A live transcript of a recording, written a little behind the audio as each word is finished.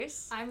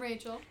I'm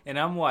Rachel. And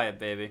I'm Wyatt,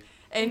 baby.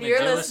 And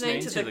you're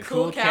listening to the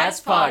Kool Kats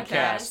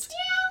Podcast.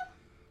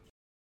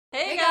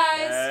 Hey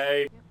guys!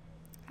 Hey.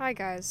 Hi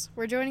guys.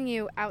 We're joining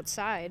you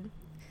outside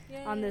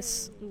on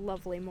this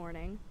lovely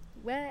morning.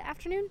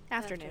 Afternoon?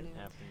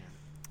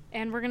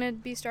 And we're going to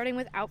be starting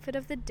with outfit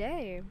of the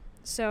day.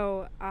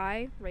 So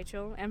I,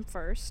 Rachel, am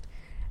first.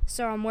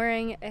 So I'm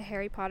wearing a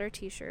Harry Potter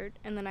t-shirt,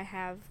 and then I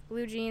have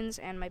blue jeans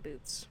and my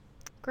boots.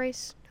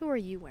 Grace, who are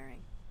you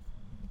wearing?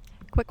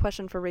 Quick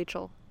question for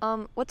Rachel.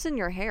 What's in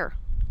your hair?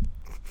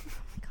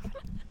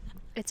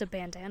 It's a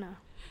bandana.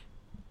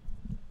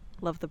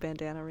 Love the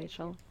bandana,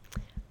 Rachel.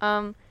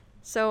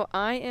 So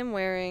I am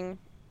wearing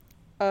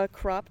a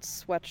cropped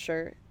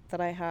sweatshirt that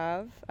I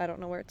have. I don't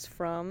know where it's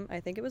from. I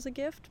think it was a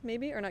gift,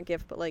 maybe, or not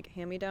gift, but like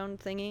hand-me-down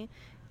thingy.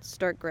 It's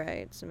dark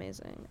gray. It's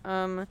amazing.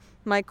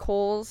 My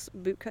Kohl's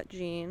bootcut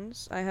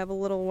jeans. I have a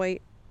little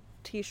white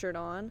t-shirt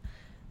on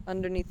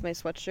underneath my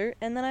sweatshirt,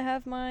 and then I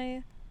have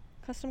my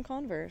custom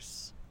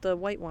Converse, the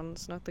white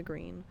ones, not the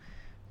green.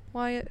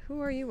 Wyatt,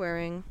 who are you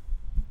wearing?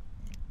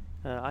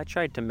 I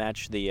tried to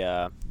match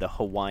the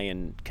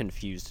Hawaiian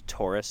confused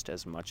tourist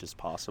as much as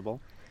possible.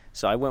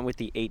 So I went with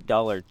the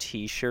 $8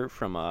 t-shirt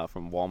from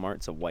Walmart.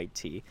 It's a white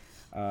tee.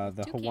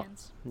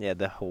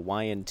 The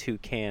Hawaiian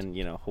toucan,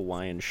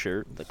 Hawaiian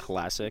shirt, the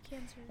classic.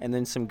 And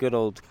then some good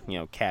old,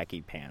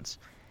 khaki pants.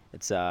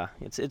 It's a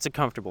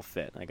comfortable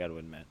fit, I got to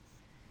admit.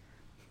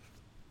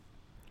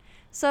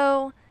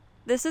 So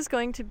this is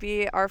going to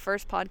be our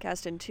first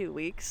podcast in 2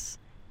 weeks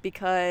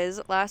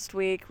because last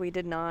week we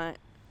did not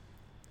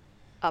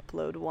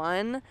upload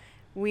one.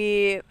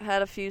 We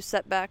had a few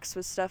setbacks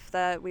with stuff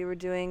that we were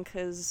doing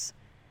because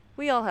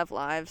we all have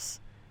lives.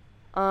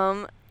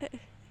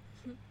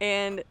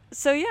 And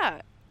so,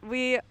 yeah,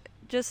 we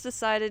just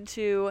decided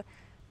to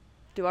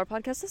do our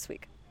podcast this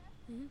week,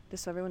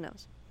 just so everyone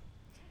knows.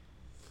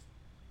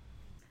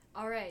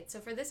 All right, so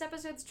for this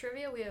episode's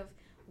trivia, we have,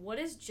 what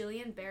is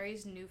Jillian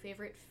Barry's new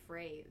favorite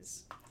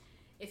phrase?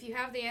 If you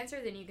have the answer,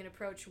 then you can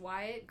approach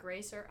Wyatt,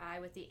 Grace, or I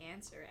with the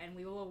answer, and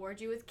we will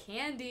award you with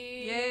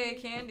candy. Yay,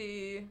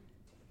 candy.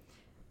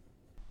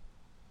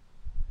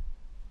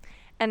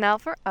 And now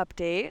for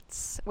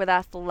updates with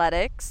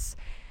athletics.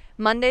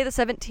 Monday the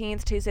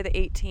 17th, Tuesday the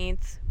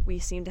 18th, we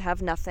seem to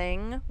have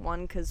nothing.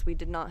 One, because we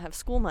did not have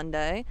school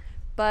Monday.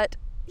 But,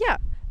 yeah,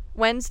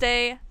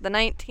 Wednesday the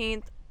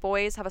 19th,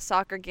 boys have a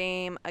soccer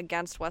game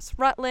against West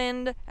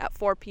Rutland at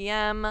 4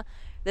 p.m.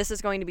 This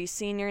is going to be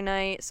senior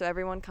night, so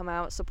everyone come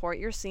out, support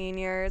your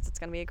seniors. It's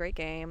going to be a great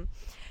game.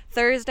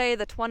 Thursday,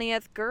 the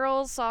 20th,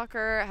 girls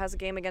soccer has a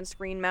game against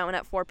Green Mountain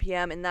at 4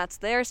 p.m., and that's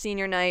their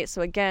senior night.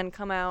 So, again,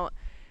 come out,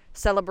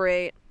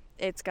 celebrate.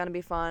 It's going to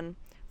be fun.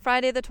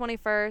 Friday, the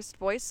 21st,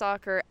 boys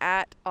soccer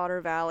at Otter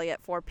Valley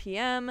at 4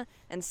 p.m.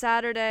 And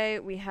Saturday,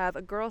 we have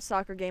a girls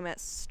soccer game at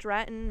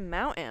Stratton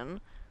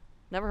Mountain.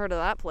 Never heard of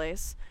that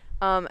place.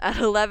 At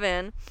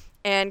 11.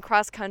 And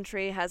cross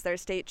country has their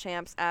state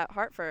champs at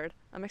Hartford.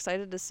 I'm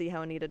excited to see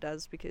how Anita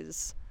does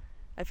because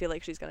I feel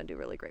like she's going to do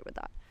really great with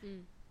that.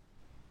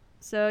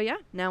 So, yeah,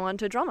 now on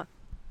to drama.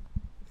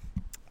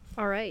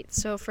 All right,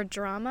 so for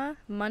drama,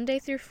 Monday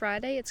through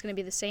Friday, it's going to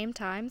be the same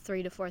time,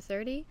 3 to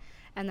 4:30,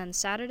 and then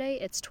Saturday,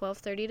 it's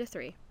 12:30 to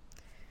 3.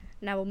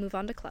 Now we'll move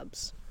on to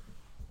clubs.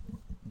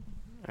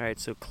 All right,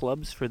 so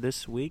clubs for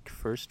this week.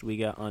 First, we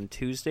got on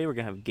Tuesday, we're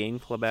going to have game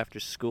club after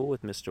school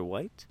with Mr.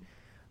 White.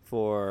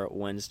 For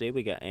Wednesday,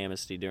 we got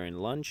Amnesty during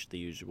lunch, the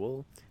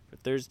usual. For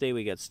Thursday,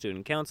 we got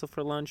student council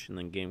for lunch, and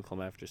then game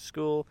club after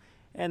school.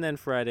 And then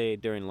Friday,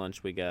 during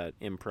lunch, we got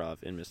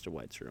improv in Mr.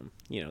 White's room.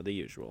 The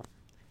usual.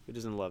 Who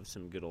doesn't love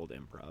some good old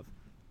improv?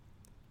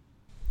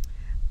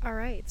 All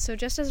right, so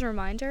just as a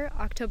reminder,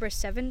 October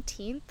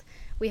 17th,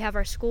 we have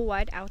our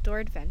school-wide outdoor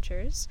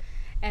adventures.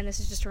 And this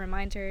is just a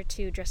reminder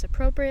to dress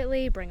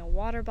appropriately, bring a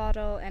water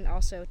bottle, and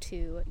also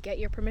to get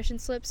your permission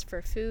slips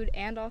for food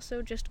and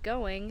also just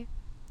going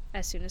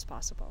as soon as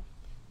possible.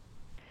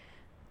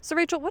 So,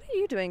 Rachel, what are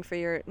you doing for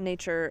your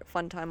nature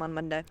fun time on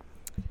Monday?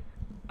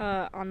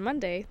 On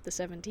Monday, the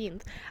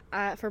 17th,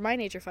 for my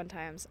nature fun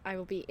times, I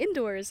will be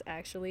indoors,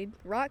 actually,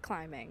 rock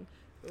climbing.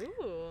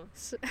 Ooh.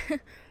 So,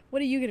 what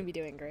are you going to be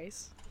doing,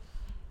 Grace?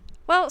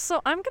 Well,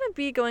 so I'm going to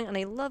be going on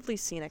a lovely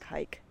scenic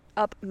hike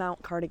up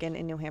Mount Cardigan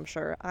in New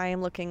Hampshire. I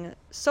am looking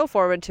so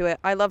forward to it.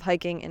 I love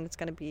hiking, and it's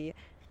going to be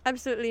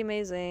absolutely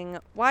amazing.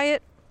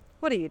 Wyatt,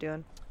 what are you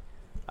doing?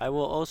 I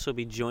will also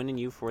be joining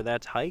you for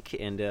that hike,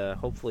 and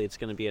hopefully it's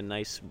going to be a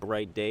nice,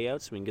 bright day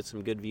out so we can get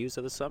some good views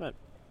of the summit.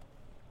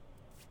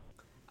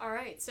 All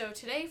right, so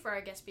today for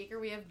our guest speaker,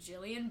 we have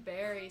Jillian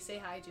Barry.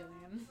 Say hi,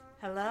 Jillian.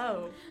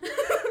 Hello.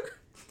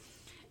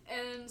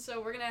 And so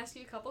we're going to ask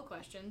you a couple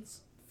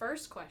questions.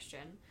 First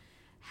question,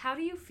 how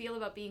do you feel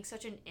about being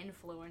such an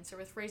influencer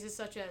with phrases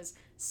such as,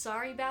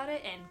 sorry about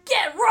it, and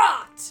get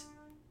rocked?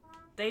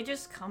 They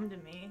just come to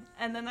me,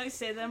 and then I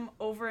say them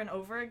over and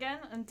over again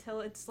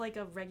until it's like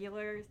a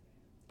regular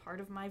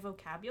part of my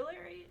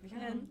vocabulary,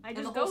 and I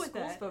just go with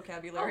that.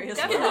 Vocabulary Oh, as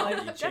definitely.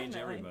 well. You change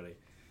everybody.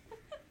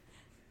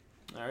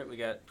 All right, we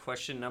got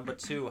question number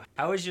 2.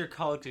 How has your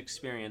college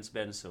experience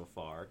been so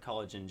far?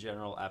 College in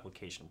general,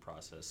 application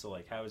process. So,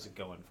 like, how is it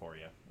going for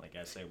you? Like,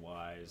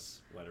 essay-wise,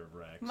 letter of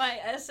recs? My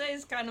essay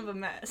is kind of a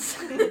mess.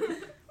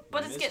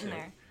 But it's getting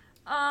there.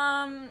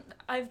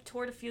 I've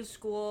toured a few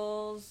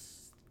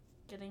schools,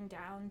 getting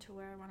down to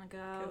where I want to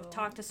go. Cool.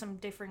 Talked to some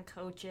different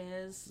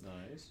coaches.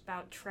 Nice.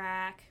 About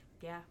track.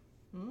 Yeah.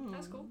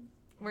 That's cool.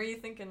 Where are you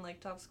thinking, like,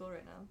 top school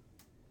right now?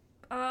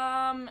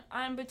 I'm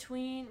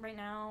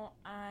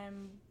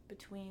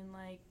between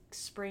like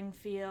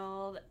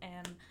Springfield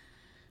and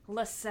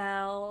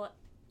LaSalle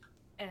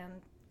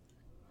and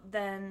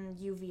then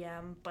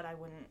UVM, but I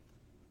wouldn't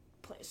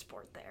play a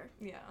sport there.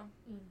 Yeah.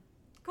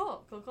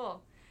 Cool.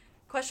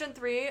 Question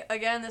 3,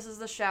 again, this is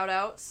the shout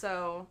out,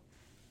 so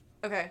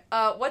okay.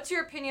 What's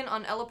your opinion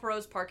on Ella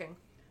Perot's parking?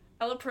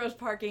 Ella Pro's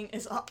parking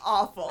is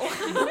awful.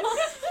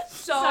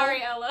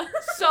 Sorry, Ella.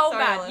 So Sorry,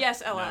 bad. Ella.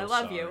 Yes, Ella, No,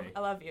 I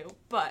love you.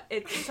 But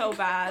it's so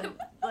bad.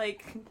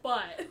 Like,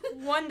 But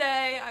one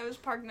day I was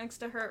parked next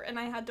to her and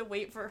I had to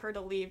wait for her to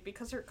leave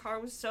because her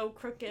car was so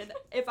crooked.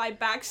 If I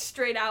backed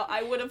straight out,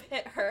 I would have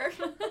hit her.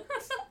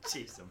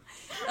 Jeez.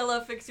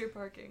 Ella, fix your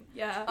parking.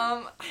 Yeah. I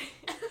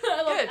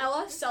love Good.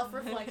 Ella,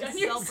 self-reflect on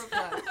yourself.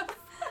 Self-reflect.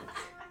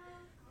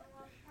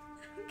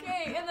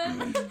 Okay,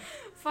 and then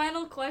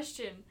final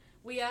question.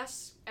 We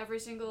ask every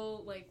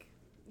single, like,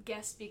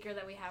 guest speaker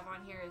that we have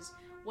on here is,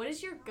 what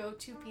is your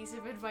go-to piece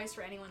of advice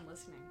for anyone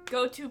listening?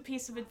 Go-to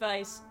piece of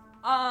advice.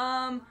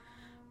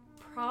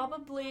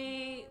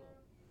 Probably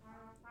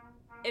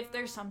if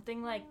there's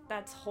something like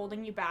that's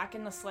holding you back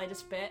in the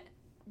slightest bit,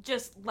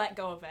 just let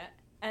go of it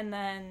and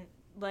then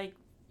like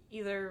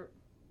either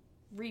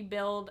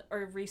rebuild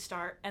or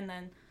restart and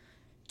then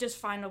just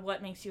find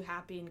what makes you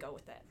happy and go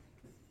with it.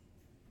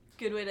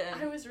 Good way to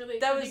end. I was really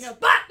That expecting was- a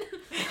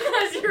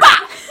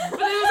but it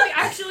was like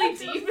actually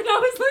deep, and I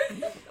was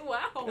like,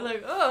 wow. You're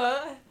like,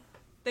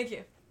 thank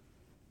you.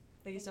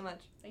 Thank you so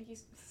much. Thank you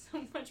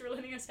so much for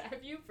letting us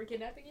have you, for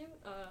kidnapping you.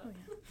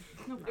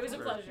 No It was a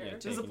pleasure. Yeah, It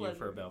was taking a you pleasure.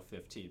 for about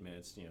 15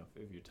 minutes,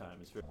 of your time.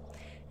 It's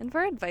And for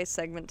our advice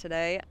segment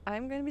today,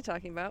 I'm going to be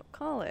talking about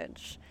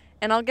college.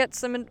 And I'll get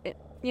some,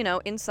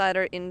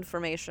 insider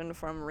information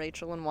from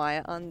Rachel and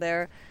Wyatt on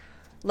their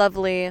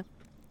lovely,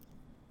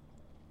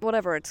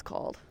 whatever it's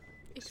called,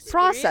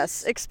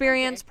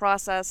 experience Okay.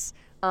 process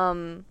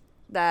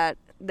that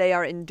they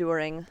are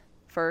enduring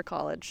for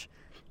college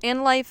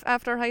and life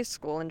after high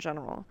school in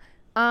general.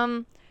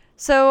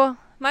 So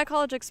my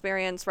college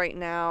experience right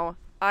now,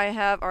 I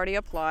have already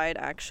applied,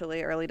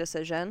 actually, early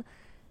decision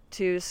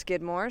to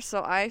Skidmore,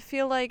 so I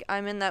feel like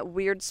I'm in that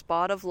weird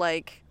spot of,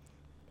 like,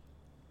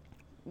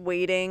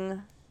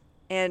 waiting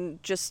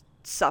and just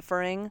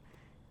suffering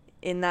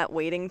in that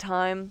waiting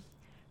time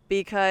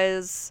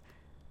because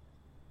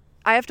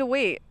I have to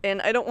wait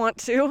and I don't want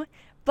to,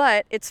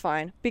 but it's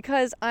fine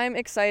because I'm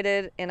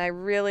excited and I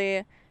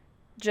really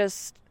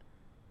just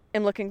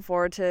am looking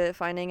forward to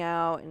finding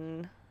out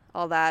and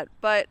all that.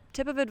 But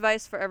tip of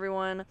advice for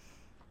everyone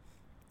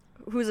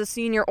who's a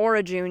senior or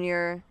a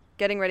junior,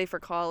 getting ready for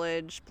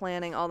college,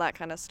 planning, all that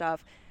kind of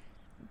stuff,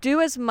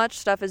 do as much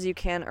stuff as you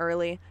can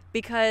early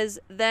because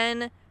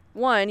then,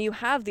 one, you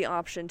have the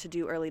option to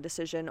do early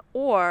decision,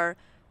 or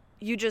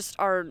you just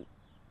are,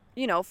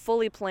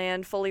 fully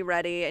planned, fully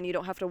ready, and you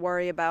don't have to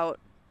worry about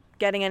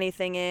getting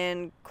anything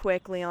in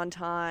quickly on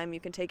time. You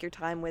can take your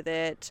time with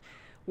it,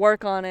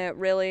 work on it,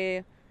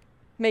 really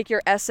make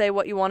your essay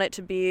what you want it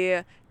to be,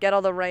 get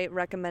all the right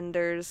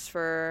recommenders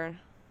for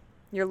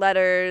your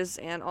letters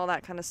and all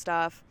that kind of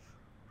stuff,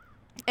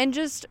 and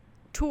just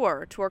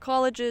tour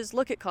colleges,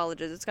 look at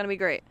colleges. It's going to be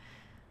great.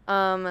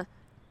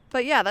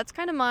 But yeah, that's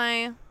kind of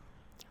my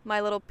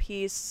little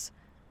piece.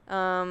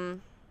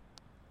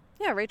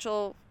 Yeah,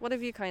 Rachel, what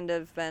have you kind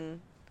of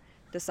been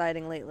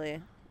deciding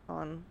lately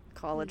on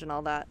college and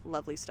all that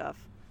lovely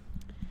stuff?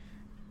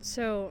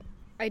 So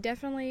I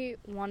definitely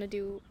want to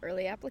do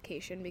early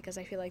application because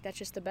I feel like that's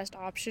just the best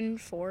option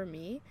for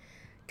me,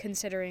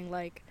 considering,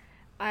 like,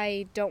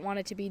 I don't want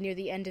it to be near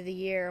the end of the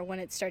year when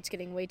it starts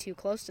getting way too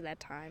close to that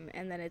time,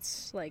 and then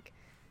it's, like,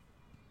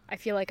 I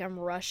feel like I'm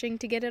rushing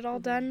to get it all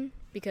done,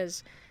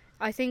 because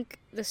I think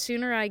the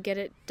sooner I get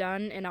it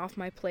done and off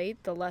my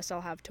plate, the less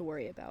I'll have to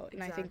worry about,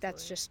 and I think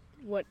that's Exactly. just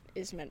what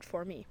is meant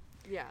for me,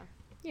 Yeah.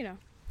 you know.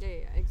 Yeah,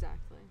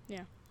 exactly.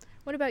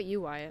 What about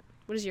you, Wyatt?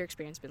 What has your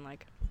experience been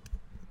like?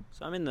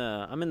 So I'm in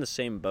the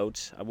same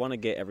boat. I want to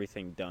get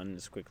everything done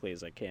as quickly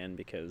as I can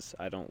because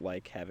I don't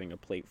like having a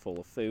plate full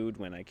of food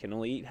when I can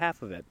only eat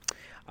half of it.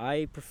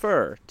 I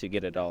prefer to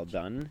get it all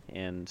done,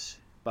 and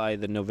by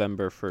the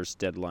November 1st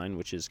deadline,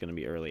 which is going to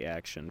be early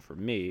action for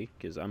me,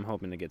 because I'm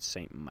hoping to get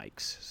St.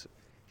 Mike's.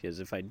 Because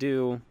if I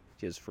do,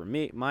 because for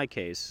me, my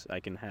case, I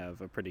can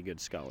have a pretty good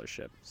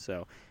scholarship.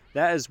 So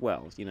that as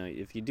well,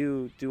 if you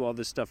do all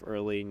this stuff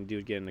early and you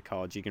do get into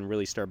college, you can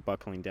really start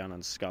buckling down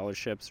on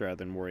scholarships rather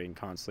than worrying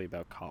constantly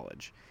about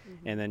college.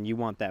 Mm-hmm. And then you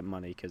want that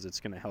money because it's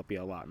going to help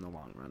you a lot in the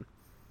long run.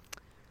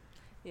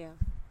 Yeah.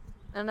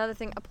 Another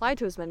thing, apply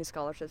to as many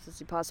scholarships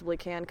as you possibly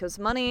can, because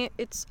money,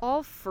 it's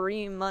all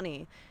free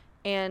money.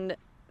 And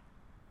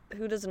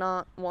who does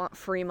not want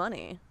free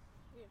money?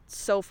 It's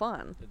so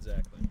fun.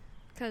 Exactly.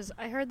 Because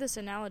I heard this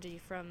analogy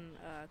from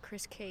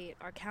Chris Kate,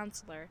 our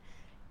counselor.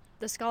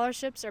 The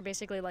scholarships are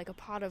basically like a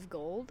pot of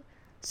gold,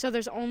 so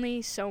there's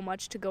only so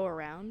much to go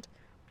around.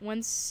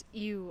 Once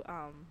you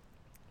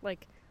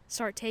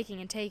start taking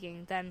and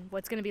taking, then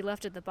what's going to be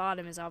left at the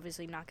bottom is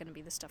obviously not going to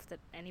be the stuff that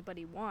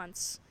anybody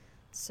wants.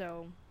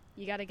 So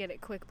you got to get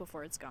it quick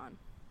before it's gone.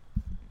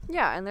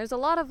 Yeah, and there's a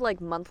lot of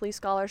like monthly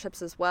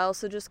scholarships as well,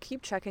 so just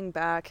keep checking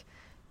back,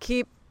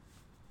 keep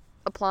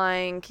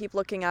applying, keep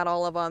looking at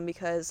all of them,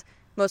 because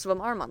most of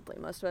them are monthly.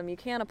 Most of them you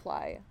can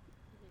apply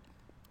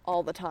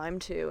all the time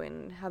to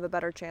and have a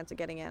better chance of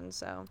getting in.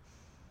 So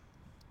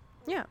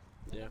yeah.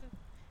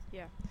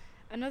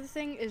 Another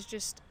thing is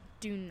just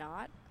do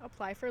not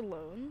apply for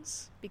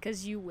loans,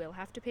 because you will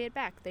have to pay it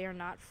back. They are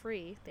not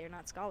free. They are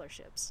not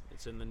scholarships.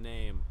 It's in the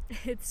name.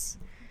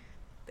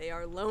 They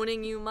are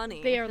loaning you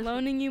money. They are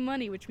loaning you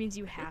money, which means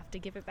you have to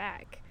give it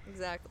back.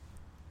 Exactly.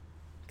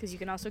 Because you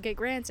can also get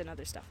grants and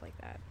other stuff like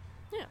that.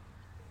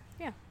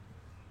 Yeah.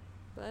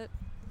 But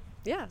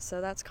yeah, so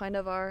that's kind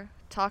of our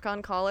talk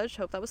on college.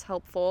 Hope that was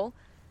helpful.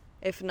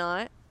 If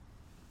not,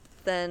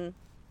 then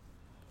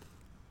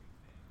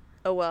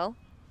oh well.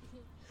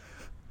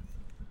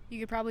 You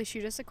could probably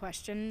shoot us a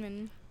question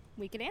and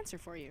we could answer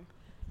for you.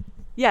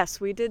 Yes,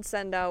 we did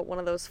send out one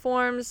of those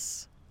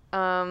forms.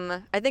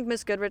 I think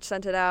Miss Goodrich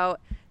sent it out.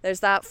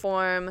 There's that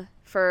form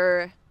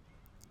for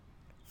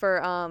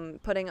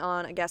putting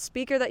on a guest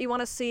speaker that you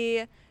want to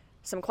see,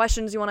 some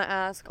questions you want to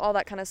ask, all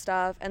that kind of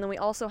stuff. And then we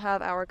also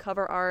have our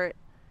cover art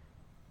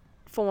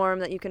form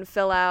that you can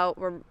fill out.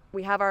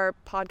 We have our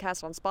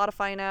podcast on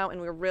Spotify now, and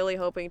we're really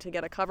hoping to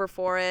get a cover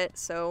for it.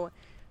 So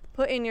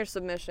put in your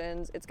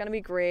submissions. It's going to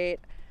be great.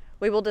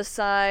 We will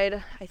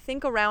decide, I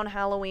think, around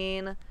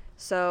Halloween.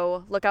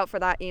 So look out for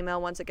that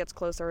email once it gets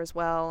closer as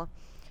well.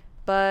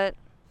 But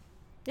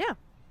yeah.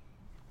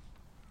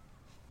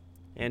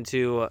 And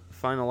to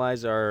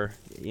finalize our,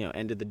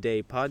 end of the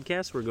day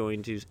podcast, we're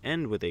going to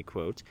end with a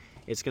quote.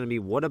 It's going to be,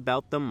 "What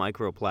about the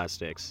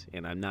microplastics?"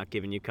 And I'm not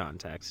giving you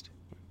context.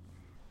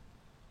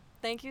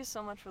 Thank you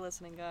so much for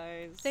listening,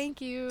 guys. Thank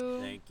you.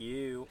 Thank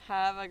you.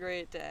 Have a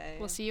great day.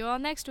 We'll see you all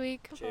next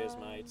week. Cheers,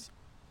 mates.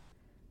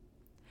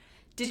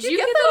 Did you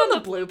get that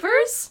on the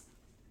bloopers?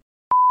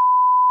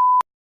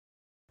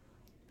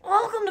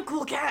 Welcome to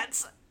Kool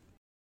Kats.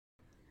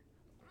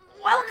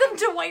 Welcome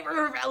to White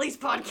River Valley's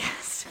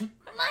podcast.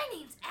 My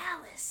name's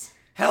Alice.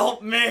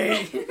 Help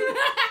me!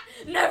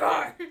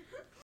 Never!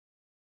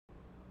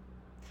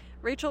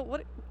 Rachel,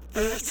 what?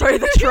 Sorry,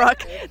 the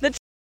truck.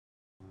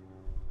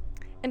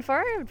 And for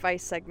our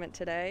advice segment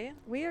today,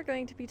 we are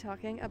going to be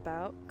talking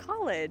about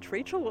college.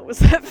 Rachel, what was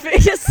that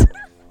face?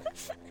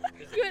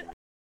 Good.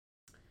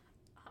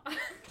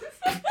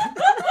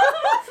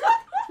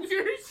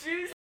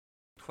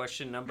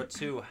 Question number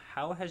 2.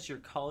 How has your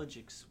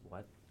college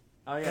what?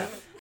 Oh, yeah.